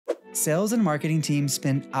Sales and marketing teams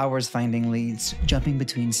spend hours finding leads, jumping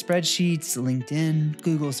between spreadsheets, LinkedIn,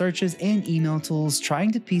 Google searches, and email tools, trying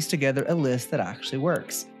to piece together a list that actually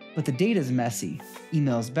works. But the data is messy.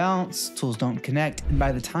 Emails bounce, tools don't connect, and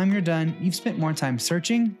by the time you're done, you've spent more time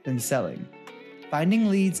searching than selling. Finding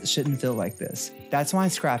leads shouldn't feel like this. That's why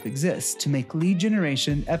Scrap exists, to make lead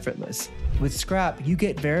generation effortless. With Scrap, you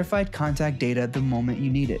get verified contact data the moment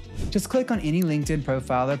you need it. Just click on any LinkedIn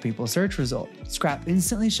profile or people search result. Scrap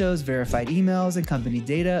instantly shows verified emails and company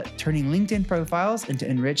data, turning LinkedIn profiles into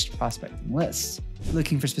enriched prospecting lists.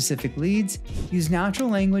 Looking for specific leads? Use natural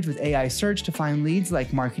language with AI search to find leads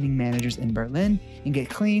like marketing managers in Berlin and get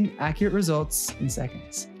clean, accurate results in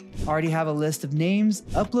seconds. Already have a list of names?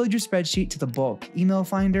 Upload your spreadsheet to the bulk email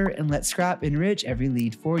finder and let Scrap enrich every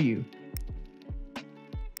lead for you.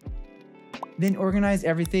 Then organize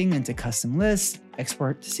everything into custom lists,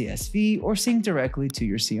 export to CSV, or sync directly to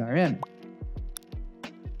your CRM.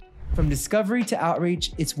 From discovery to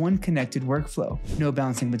outreach, it's one connected workflow. No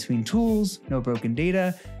bouncing between tools, no broken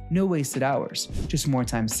data, no wasted hours. Just more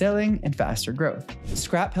time selling and faster growth.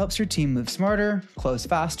 Scrap helps your team move smarter, close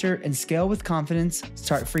faster, and scale with confidence.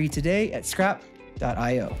 Start free today at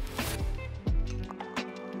scrap.io.